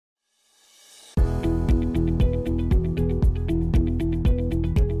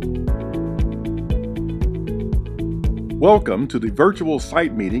Welcome to the virtual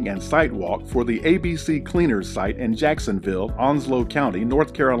site meeting and site walk for the ABC Cleaners site in Jacksonville, Onslow County,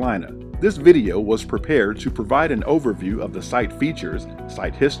 North Carolina. This video was prepared to provide an overview of the site features,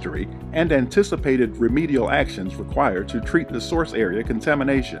 site history, and anticipated remedial actions required to treat the source area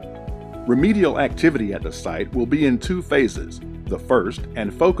contamination. Remedial activity at the site will be in two phases. The first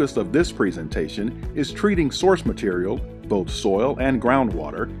and focus of this presentation is treating source material, both soil and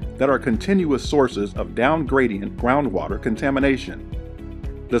groundwater, that are continuous sources of down-gradient groundwater contamination.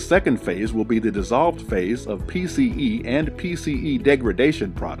 The second phase will be the dissolved phase of PCE and PCE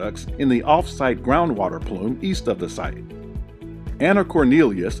degradation products in the off-site groundwater plume east of the site. Anna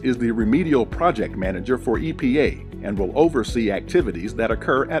Cornelius is the remedial project manager for EPA and will oversee activities that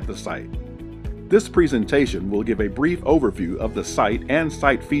occur at the site. This presentation will give a brief overview of the site and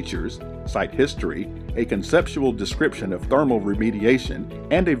site features, site history, a conceptual description of thermal remediation,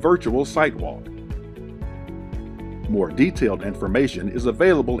 and a virtual site walk. More detailed information is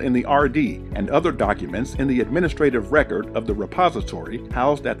available in the RD and other documents in the administrative record of the repository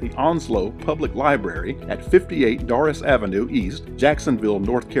housed at the Onslow Public Library at 58 Doris Avenue East, Jacksonville,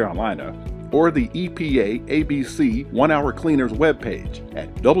 North Carolina, or the EPA ABC 1-Hour Cleaners webpage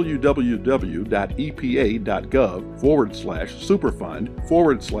at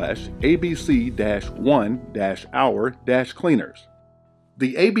www.epa.gov/superfund/ABC-1-hour-cleaners.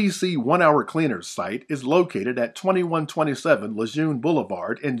 The ABC 1-Hour Cleaners site is located at 2127 Lejeune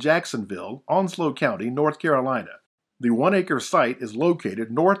Blvd in Jacksonville, Onslow County, North Carolina. The 1-acre site is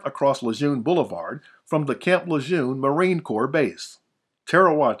located north across Lejeune Boulevard from the Camp Lejeune Marine Corps Base.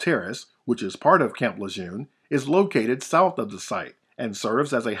 Tarawa Terrace, which is part of Camp Lejeune, is located south of the site and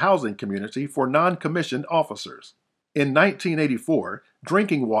serves as a housing community for non-commissioned officers. In 1984,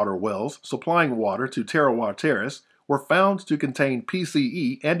 drinking water wells supplying water to Tarawa Terrace were found to contain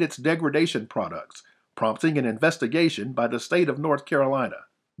PCE and its degradation products, prompting an investigation by the state of North Carolina.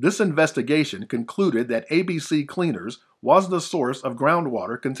 This investigation concluded that ABC Cleaners was the source of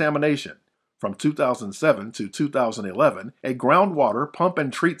groundwater contamination. From 2007 to 2011, a groundwater pump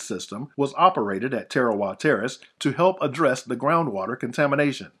and treat system was operated at Tarawa Terrace to help address the groundwater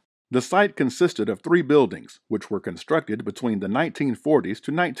contamination. The site consisted of 3 buildings, which were constructed between the 1940s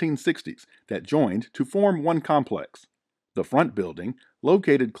to 1960s, that joined to form one complex. The front building,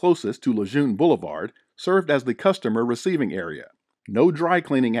 located closest to Lejeune Boulevard, served as the customer receiving area. No dry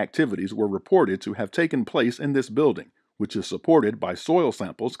cleaning activities were reported to have taken place in this building, which is supported by soil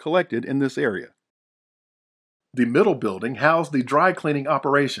samples collected in this area. The middle building housed the dry cleaning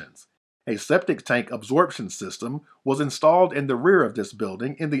operations. A septic tank absorption system was installed in the rear of this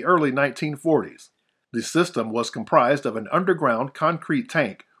building in the early 1940s. The system was comprised of an underground concrete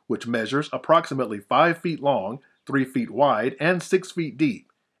tank which measures approximately 5 feet long, 3 feet wide, and 6 feet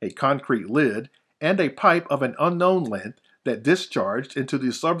deep, a concrete lid, and a pipe of an unknown length that discharged into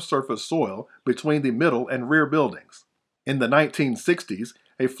the subsurface soil between the middle and rear buildings. In the 1960s,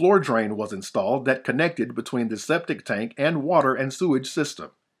 a floor drain was installed that connected between the septic tank and water and sewage system.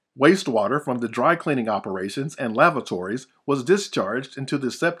 Wastewater from the dry cleaning operations and lavatories was discharged into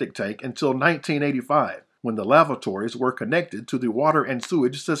the septic tank until 1985, when the lavatories were connected to the water and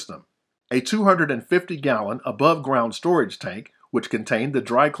sewage system. A 250-gallon above-ground storage tank, which contained the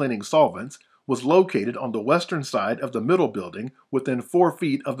dry cleaning solvents, was located on the western side of the middle building within 4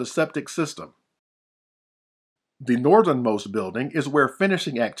 feet of the septic system. The northernmost building is where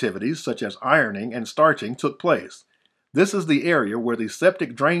finishing activities such as ironing and starching took place. This is the area where the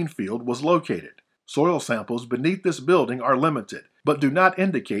septic drain field was located. Soil samples beneath this building are limited, but do not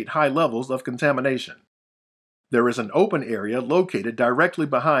indicate high levels of contamination. There is an open area located directly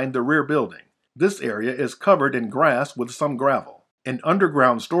behind the rear building. This area is covered in grass with some gravel. An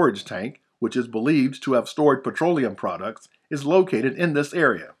underground storage tank, which is believed to have stored petroleum products, is located in this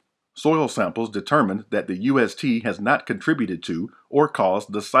area. Soil samples determined that the UST has not contributed to or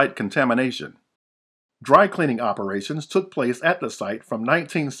caused the site contamination. Dry cleaning operations took place at the site from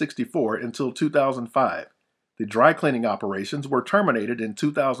 1964 until 2005. The dry cleaning operations were terminated in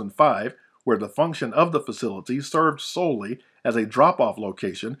 2005, where the function of the facility served solely as a drop-off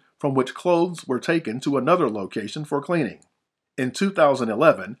location from which clothes were taken to another location for cleaning. In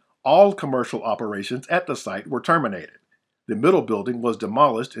 2011, all commercial operations at the site were terminated. The middle building was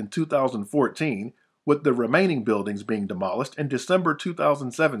demolished in 2014, with the remaining buildings being demolished in December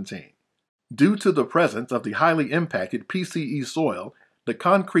 2017. Due to the presence of the highly impacted PCE soil, the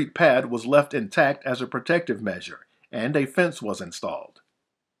concrete pad was left intact as a protective measure, and a fence was installed.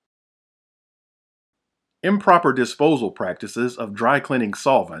 Improper disposal practices of dry cleaning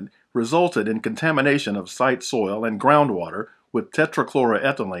solvent resulted in contamination of site soil and groundwater with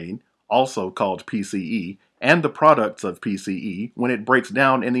tetrachloroethylene, also called PCE, and the products of PCE when it breaks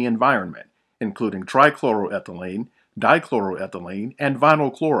down in the environment, including trichloroethylene, dichloroethylene, and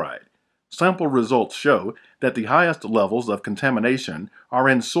vinyl chloride. Sample results show that the highest levels of contamination are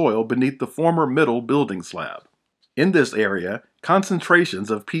in soil beneath the former middle building slab. In this area, concentrations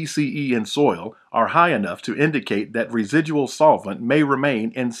of PCE in soil are high enough to indicate that residual solvent may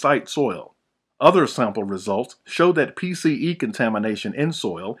remain in site soil. Other sample results show that PCE contamination in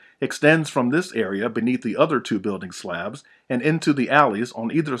soil extends from this area beneath the other two building slabs and into the alleys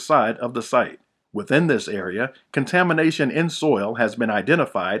on either side of the site. Within this area, contamination in soil has been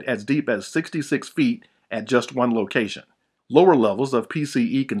identified as deep as 66 feet at just one location. Lower levels of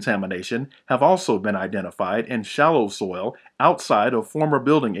PCE contamination have also been identified in shallow soil outside of former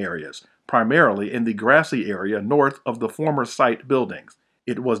building areas, primarily in the grassy area north of the former site buildings.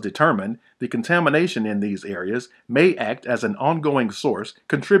 It was determined the contamination in these areas may act as an ongoing source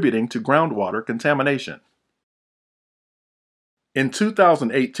contributing to groundwater contamination. In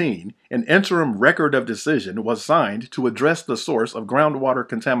 2018, an interim record of decision was signed to address the source of groundwater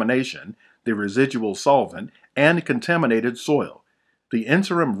contamination, the residual solvent, and contaminated soil. The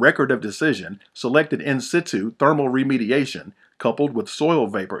interim record of decision selected in situ thermal remediation coupled with soil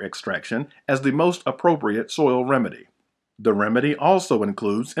vapor extraction as the most appropriate soil remedy. The remedy also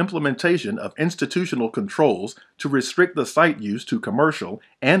includes implementation of institutional controls to restrict the site use to commercial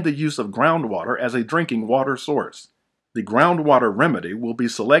and the use of groundwater as a drinking water source. The groundwater remedy will be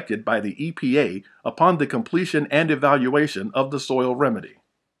selected by the EPA upon the completion and evaluation of the soil remedy.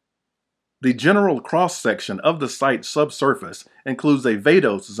 The general cross-section of the site subsurface includes a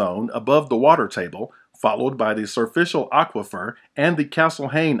vadose zone above the water table, followed by the superficial aquifer and the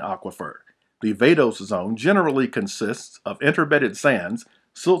Castle-Hayne aquifer. The vadose zone generally consists of interbedded sands,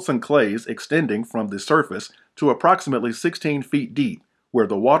 silts and clays extending from the surface to approximately 16 feet deep, where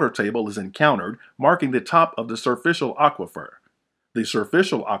the water table is encountered, marking the top of the superficial aquifer. The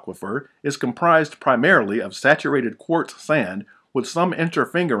superficial aquifer is comprised primarily of saturated quartz sand with some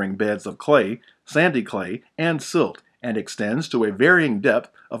interfingering beds of clay, sandy clay, and silt, and extends to a varying depth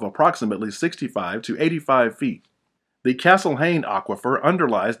of approximately 65 to 85 feet. The Castle-Hayne aquifer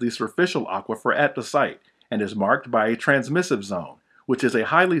underlies the superficial aquifer at the site and is marked by a transmissive zone, which is a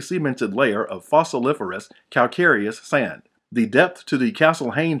highly cemented layer of fossiliferous calcareous sand. The depth to the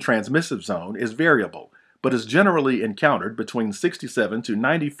Castle-Hayne transmissive zone is variable, but is generally encountered between 67 to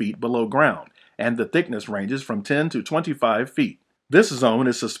 90 feet below ground, and the thickness ranges from 10 to 25 feet. This zone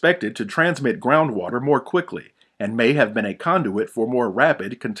is suspected to transmit groundwater more quickly, and may have been a conduit for more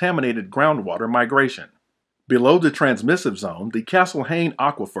rapid contaminated groundwater migration. Below the transmissive zone, the Castle-Hayne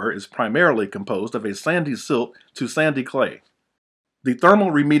aquifer is primarily composed of a sandy silt to sandy clay. The thermal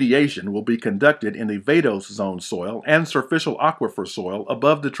remediation will be conducted in the vadose zone soil and superficial aquifer soil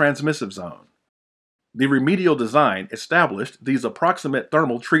above the transmissive zone. The remedial design established these approximate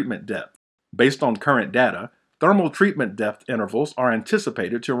thermal treatment depths. Based on current data, thermal treatment depth intervals are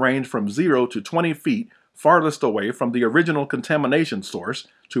anticipated to range from 0 to 20 feet farthest away from the original contamination source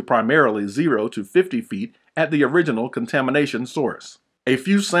to primarily 0 to 50 feet at the original contamination source. A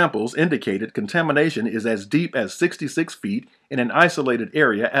few samples indicated contamination is as deep as 66 feet in an isolated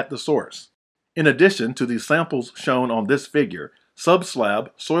area at the source. In addition to the samples shown on this figure,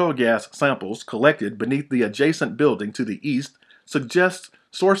 subslab soil gas samples collected beneath the adjacent building to the east suggests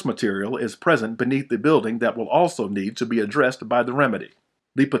source material is present beneath the building that will also need to be addressed by the remedy.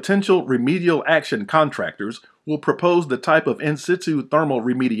 The potential remedial action contractors will propose the type of in situ thermal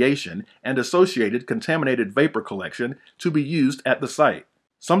remediation and associated contaminated vapor collection to be used at the site.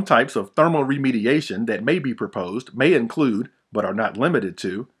 Some types of thermal remediation that may be proposed may include, but are not limited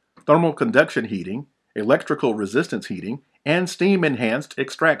to, thermal conduction heating, electrical resistance heating, and steam-enhanced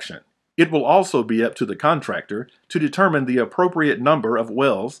extraction. It will also be up to the contractor to determine the appropriate number of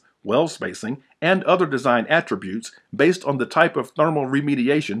wells, well spacing, and other design attributes based on the type of thermal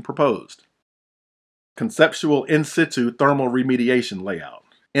remediation proposed. Conceptual in situ thermal remediation layout.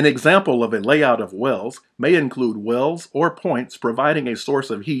 An example of a layout of wells may include wells or points providing a source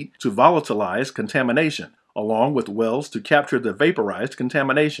of heat to volatilize contamination, along with wells to capture the vaporized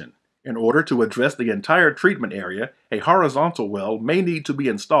contamination. In order to address the entire treatment area, a horizontal well may need to be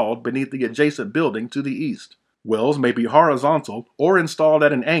installed beneath the adjacent building to the east. Wells may be horizontal or installed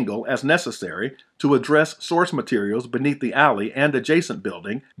at an angle as necessary to address source materials beneath the alley and adjacent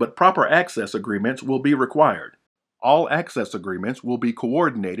building, but proper access agreements will be required. All access agreements will be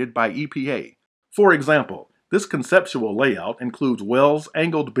coordinated by EPA. For example, this conceptual layout includes wells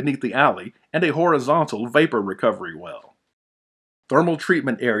angled beneath the alley and a horizontal vapor recovery well. Thermal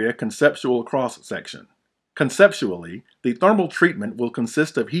treatment area conceptual cross-section. Conceptually, the thermal treatment will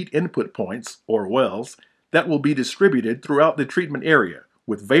consist of heat input points, or wells, that will be distributed throughout the treatment area,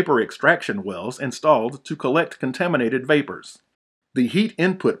 with vapor extraction wells installed to collect contaminated vapors. The heat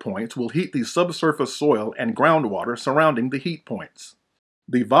input points will heat the subsurface soil and groundwater surrounding the heat points.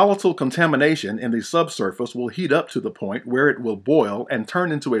 The volatile contamination in the subsurface will heat up to the point where it will boil and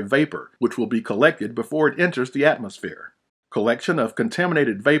turn into a vapor, which will be collected before it enters the atmosphere. Collection of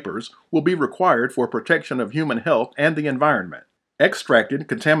contaminated vapors will be required for protection of human health and the environment. Extracted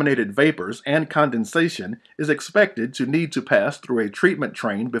contaminated vapors and condensation is expected to need to pass through a treatment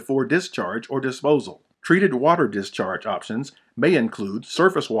train before discharge or disposal. Treated water discharge options may include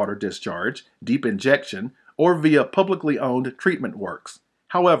surface water discharge, deep injection, or via publicly owned treatment works.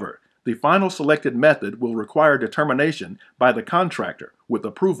 However, the final selected method will require determination by the contractor with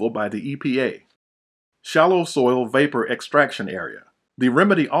approval by the EPA. Shallow soil vapor extraction area. The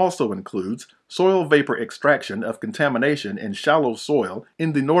remedy also includes soil vapor extraction of contamination in shallow soil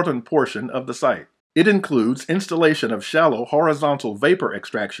in the northern portion of the site. It includes installation of shallow horizontal vapor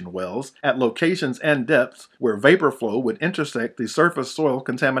extraction wells at locations and depths where vapor flow would intersect the surface soil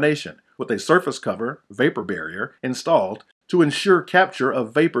contamination, with a surface cover, vapor barrier, installed to ensure capture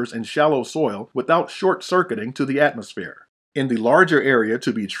of vapors in shallow soil without short-circuiting to the atmosphere. In the larger area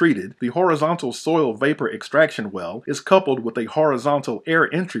to be treated, the horizontal soil vapor extraction well is coupled with a horizontal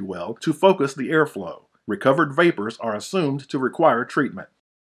air entry well to focus the airflow. Recovered vapors are assumed to require treatment.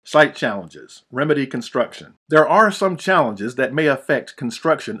 Site challenges. Remedy construction. There are some challenges that may affect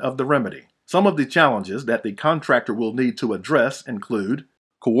construction of the remedy. Some of the challenges that the contractor will need to address include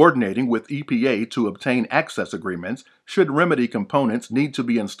coordinating with EPA to obtain access agreements should remedy components need to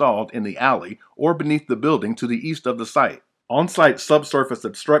be installed in the alley or beneath the building to the east of the site. On-site subsurface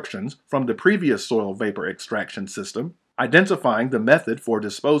obstructions from the previous soil vapor extraction system, identifying the method for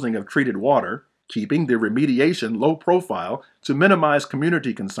disposing of treated water, keeping the remediation low profile to minimize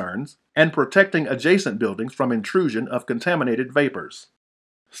community concerns, and protecting adjacent buildings from intrusion of contaminated vapors.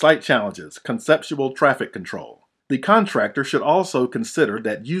 Site challenges. Conceptual traffic control. The contractor should also consider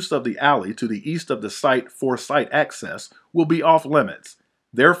that use of the alley to the east of the site for site access will be off limits.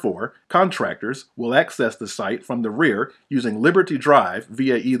 Therefore, contractors will access the site from the rear using Liberty Drive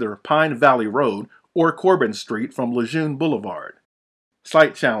via either Pine Valley Road or Corbin Street from Lejeune Blvd.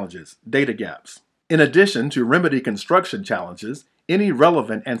 Site challenges, data gaps. In addition to remedy construction challenges, any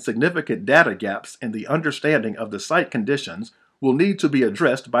relevant and significant data gaps in the understanding of the site conditions will need to be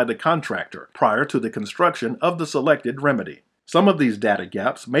addressed by the contractor prior to the construction of the selected remedy. Some of these data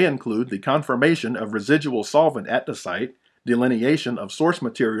gaps may include the confirmation of residual solvent at the site, delineation of source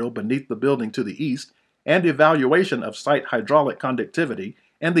material beneath the building to the east, and evaluation of site hydraulic conductivity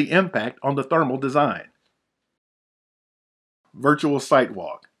and the impact on the thermal design. Virtual site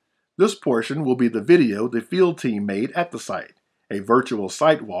walk. This portion will be the video the field team made at the site, a virtual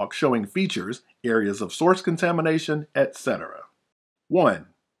site walk showing features, areas of source contamination, etc. 1.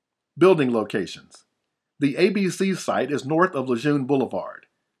 Building locations. The ABC site is north of Lejeune Blvd.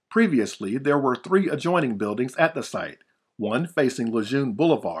 Previously, there were 3 adjoining buildings at the site, one facing Lejeune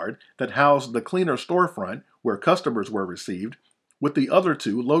Blvd that housed the cleaner storefront where customers were received, with the other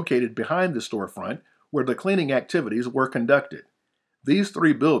 2 located behind the storefront where the cleaning activities were conducted. These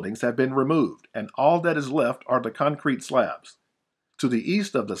 3 buildings have been removed, and all that is left are the concrete slabs. To the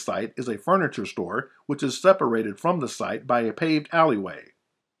east of the site is a furniture store which is separated from the site by a paved alleyway.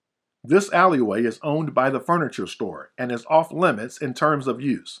 This alleyway is owned by the furniture store and is off limits in terms of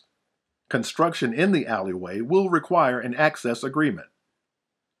use. Construction in the alleyway will require an access agreement.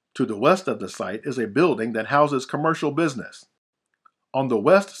 To the west of the site is a building that houses commercial business. On the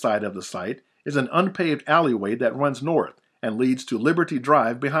west side of the site is an unpaved alleyway that runs north and leads to Liberty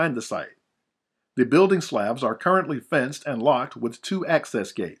Drive behind the site. The building slabs are currently fenced and locked with 2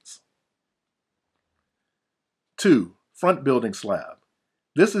 access gates. 2. Front building slab.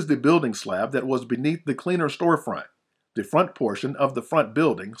 This is the building slab that was beneath the cleaner storefront. The front portion of the front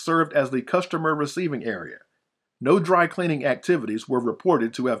building served as the customer receiving area. No dry cleaning activities were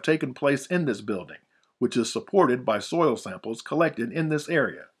reported to have taken place in this building, which is supported by soil samples collected in this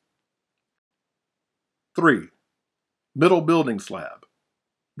area. 3. Middle building slab.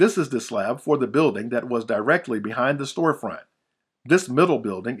 This is the slab for the building that was directly behind the storefront. This middle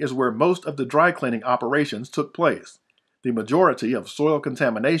building is where most of the dry cleaning operations took place. The majority of soil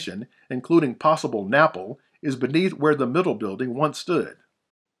contamination, including possible NAPL, is beneath where the middle building once stood.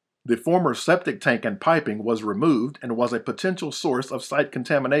 The former septic tank and piping was removed and was a potential source of site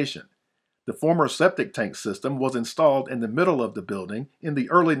contamination. The former septic tank system was installed in the middle of the building in the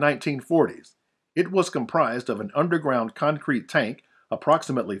early 1940s. It was comprised of an underground concrete tank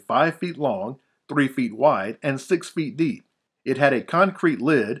approximately 5 feet long, 3 feet wide, and 6 feet deep. It had a concrete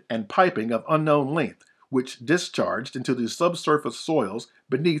lid and piping of unknown length, which discharged into the subsurface soils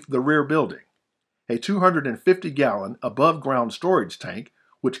beneath the rear building. A 250-gallon above-ground storage tank,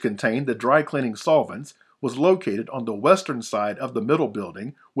 which contained the dry cleaning solvents, was located on the western side of the middle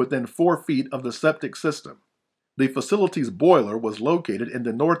building within 4 feet of the septic system. The facility's boiler was located in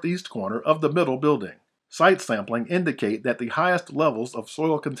the northeast corner of the middle building. Site sampling indicate that the highest levels of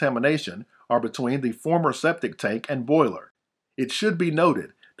soil contamination are between the former septic tank and boiler. It should be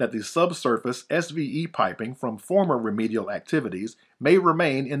noted that the subsurface SVE piping from former remedial activities may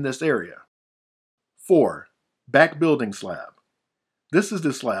remain in this area. 4. Back building slab. This is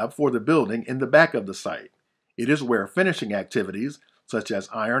the slab for the building in the back of the site. It is where finishing activities, such as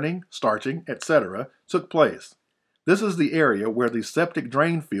ironing, starching, etc., took place. This is the area where the septic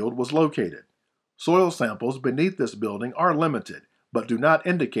drain field was located. Soil samples beneath this building are limited, but do not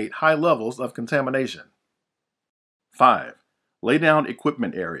indicate high levels of contamination. 5. Laydown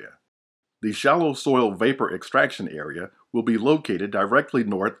equipment area. The shallow soil vapor extraction area will be located directly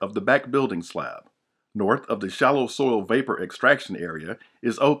north of the back building slab. North of the shallow soil vapor extraction area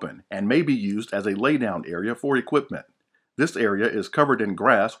is open and may be used as a laydown area for equipment. This area is covered in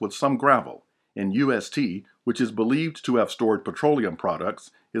grass with some gravel, and UST, which is believed to have stored petroleum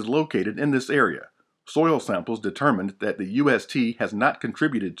products, is located in this area. Soil samples determined that the UST has not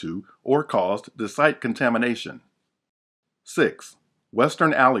contributed to or caused the site contamination. 6.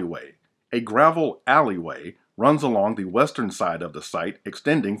 Western alleyway. A gravel alleyway runs along the western side of the site,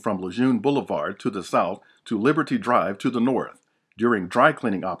 extending from Lejeune Blvd to the south to Liberty Drive to the north. During dry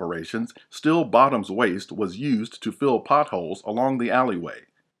cleaning operations, still bottoms waste was used to fill potholes along the alleyway.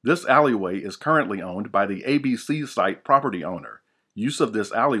 This alleyway is currently owned by the ABC site property owner. Use of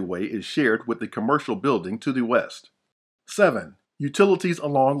this alleyway is shared with the commercial building to the west. 7. Utilities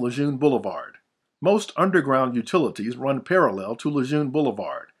along Lejeune Blvd. Most underground utilities run parallel to Lejeune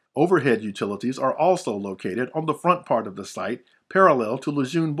Blvd. Overhead utilities are also located on the front part of the site, parallel to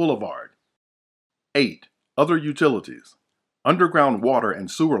Lejeune Blvd. 8. Other utilities. Underground water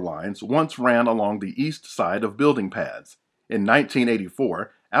and sewer lines once ran along the east side of building pads. In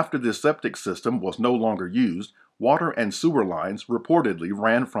 1984, after the septic system was no longer used, water and sewer lines reportedly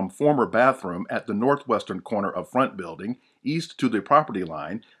ran from former bathroom at the northwestern corner of front building east to the property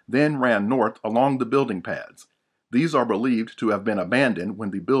line, then ran north along the building pads. These are believed to have been abandoned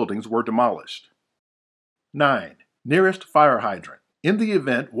when the buildings were demolished. 9. Nearest fire hydrant. In the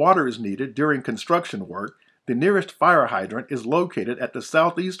event water is needed during construction work, the nearest fire hydrant is located at the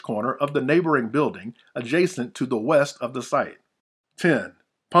southeast corner of the neighboring building adjacent to the west of the site. 10.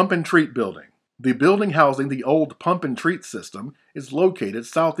 Pump and treat building. The building housing the old pump and treat system is located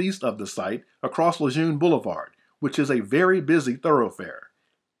southeast of the site across Lejeune Blvd, which is a very busy thoroughfare.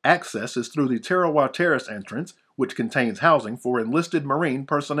 Access is through the Terrawa Terrace entrance, which contains housing for enlisted Marine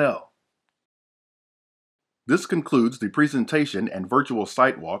personnel. This concludes the presentation and virtual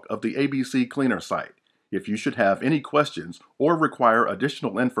site walk of the ABC Cleaner site. If you should have any questions or require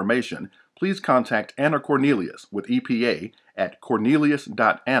additional information, please contact Anna Cornelius with EPA at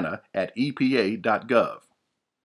cornelius.anna@epa.gov.